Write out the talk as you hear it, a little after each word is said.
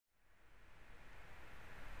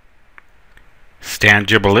Stan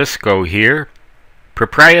Gibilisco here,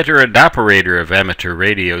 proprietor and operator of amateur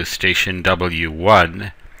radio station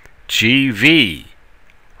W1, GV,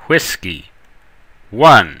 Whiskey,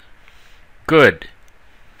 1, Good,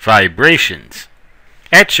 Vibrations,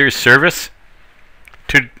 at your service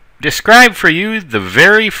to describe for you the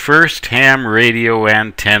very first ham radio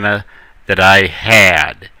antenna that I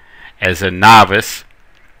had as a novice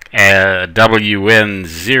at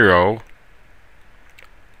WN0,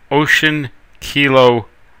 Ocean Kilo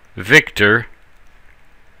Victor,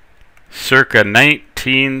 circa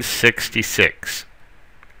 1966.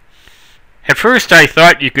 At first I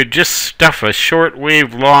thought you could just stuff a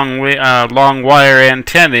shortwave long wire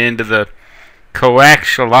antenna into the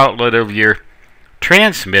coaxial outlet of your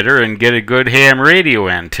transmitter and get a good ham radio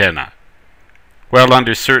antenna. Well,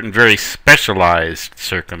 under certain very specialized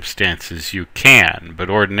circumstances you can, but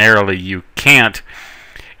ordinarily you can't.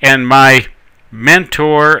 And my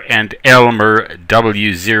mentor and Elmer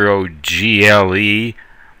W0GLE,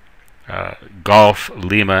 Golf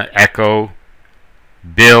Lima Echo,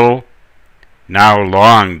 Bill, now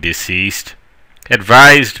long deceased,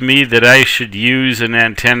 advised me that I should use an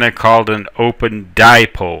antenna called an open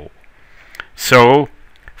dipole. So,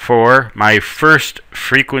 for my first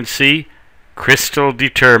frequency, crystal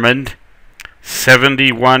determined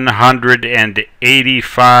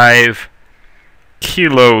 7,185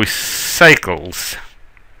 kilocycles,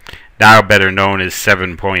 now better known as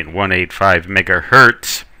 7.185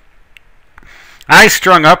 megahertz, I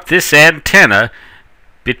strung up this antenna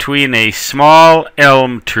between a small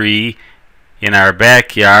elm tree in our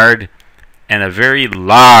backyard and a very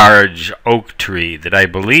large oak tree that I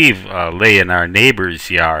believe lay in our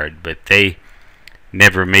neighbor's yard, but they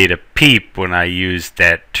never made a peep when I used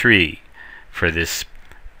that tree for this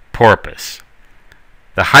purpose.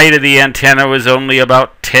 The height of the antenna was only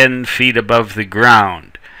about 10 feet above the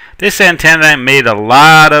ground. This antenna made a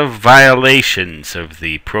lot of violations of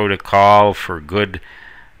the protocol for good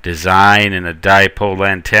design in a dipole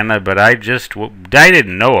antenna, but I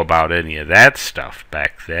didn't know about any of that stuff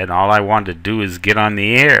back then. All I wanted to do is get on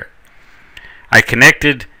the air. I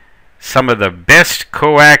connected some of the best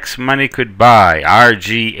coax money could buy,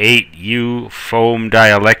 RG8U foam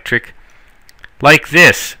dielectric, like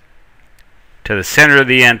this, to the center of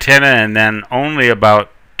the antenna, and then only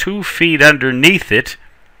about 2 feet underneath it,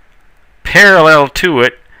 parallel to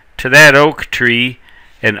it, to that oak tree,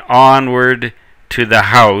 and onward to the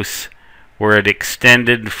house, where it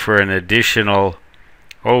extended for an additional,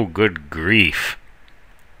 oh good grief,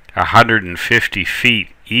 150 feet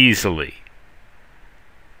easily.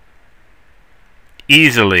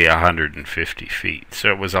 Easily 150 feet.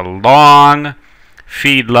 So it was a long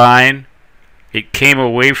feed line. It came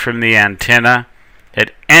away from the antenna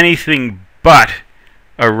at anything but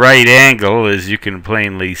a right angle, as you can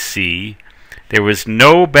plainly see. There was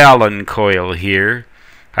no balun coil here.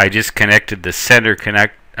 I just connected the center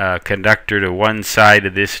conductor to one side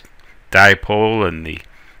of this dipole and the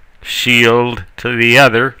shield to the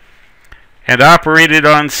other, and operated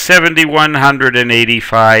on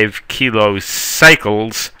 7,185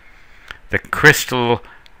 kilocycles, the crystal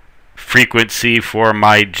frequency for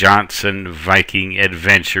my Johnson Viking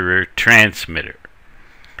Adventurer transmitter.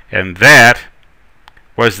 And that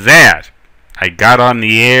was that. I got on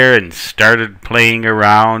the air and started playing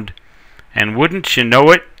around, and wouldn't you know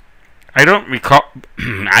it, I don't recall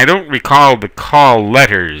the call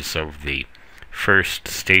letters of the first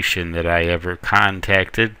station that I ever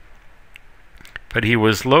contacted, but he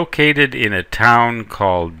was located in a town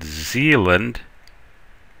called Zeeland,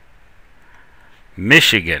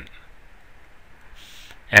 Michigan.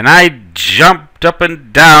 And I jumped up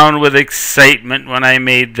and down with excitement when I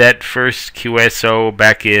made that first QSO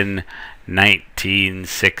back in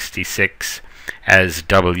 1966 as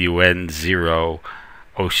WN0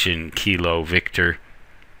 Ocean Kilo Victor.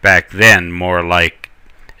 Back then more like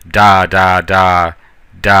da da da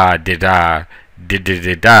da da da da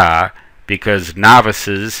da da, because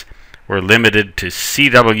novices were limited to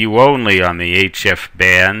CW only on the HF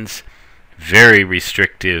bands, very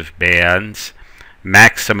restrictive bands,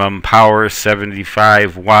 maximum power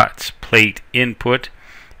 75 watts plate input,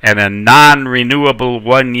 and a non-renewable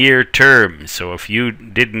 1-year term. So if you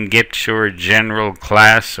didn't get your general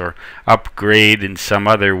class or upgrade in some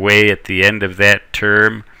other way at the end of that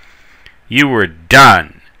term, you were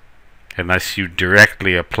done, unless you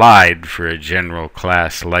directly applied for a general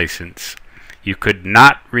class license. You could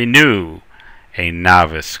not renew a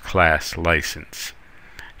novice class license.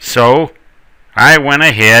 So I went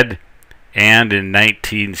ahead and in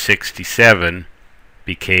 1967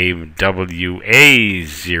 became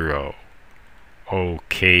WA0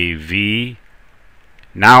 OKV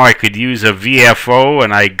Now I could use a VFO,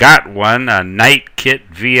 and I got one, a Night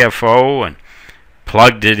Kit VFO, and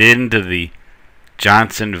plugged it into the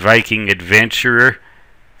Johnson Viking Adventurer.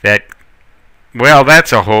 Well,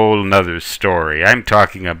 that's a whole nother story. I'm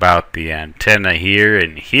talking about the antenna here,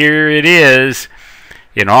 and here it is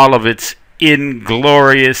in all of its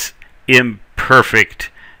inglorious, imperfect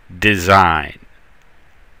design.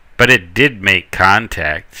 But it did make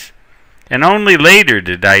contacts, and only later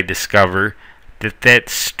did I discover that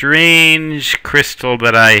strange crystal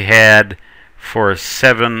that I had for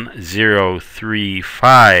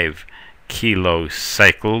 7035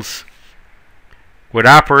 kilocycles would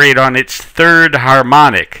operate on its third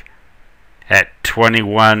harmonic at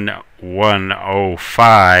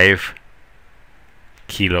 21105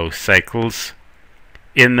 kilocycles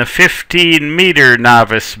in the 15-meter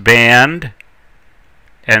Novice band,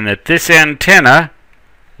 and that this antenna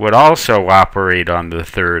would also operate on the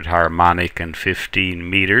third harmonic and 15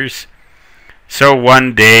 meters. So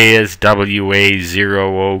one day as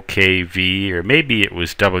WA0OKV, or maybe it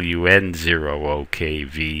was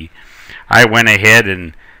WN0OKV, I went ahead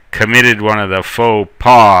and committed one of the faux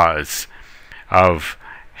pas of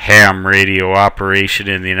ham radio operation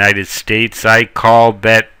in the United States. I called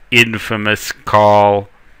that infamous call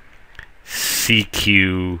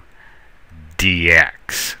CQDX.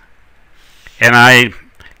 And I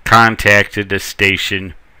contacted a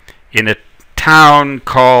station in a town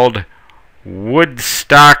called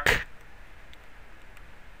Woodstock,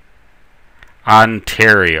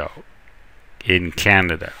 Ontario, in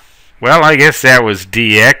Canada. Well, I guess that was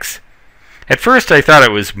DX. At first I thought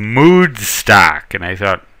it was Moodstock, and I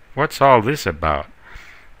thought, what's all this about?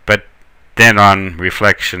 But then on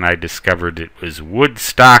reflection I discovered it was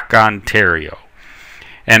Woodstock, Ontario.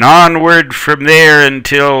 And onward from there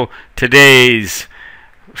until today's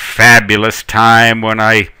fabulous time when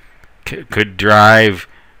I could drive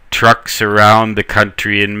trucks around the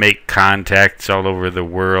country and make contacts all over the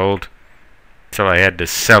world, till I had to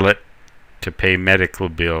sell it to pay medical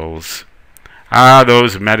bills. Ah,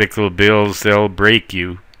 those medical bills, they'll break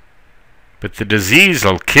you. But the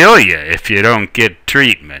disease'll kill you if you don't get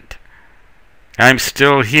treatment. I'm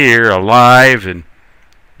still here, alive, and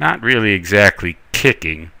not really exactly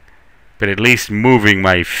kicking, but at least moving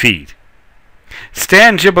my feet.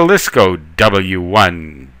 Stan Gibilisco,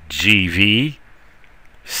 W1GV,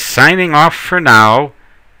 signing off for now,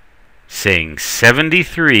 saying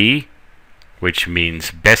 73, which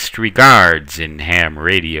means best regards in ham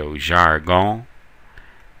radio jargon,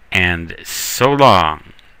 and so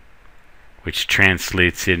long, which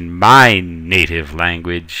translates in my native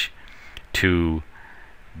language to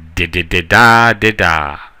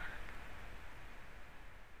da-da-da-da-da-da.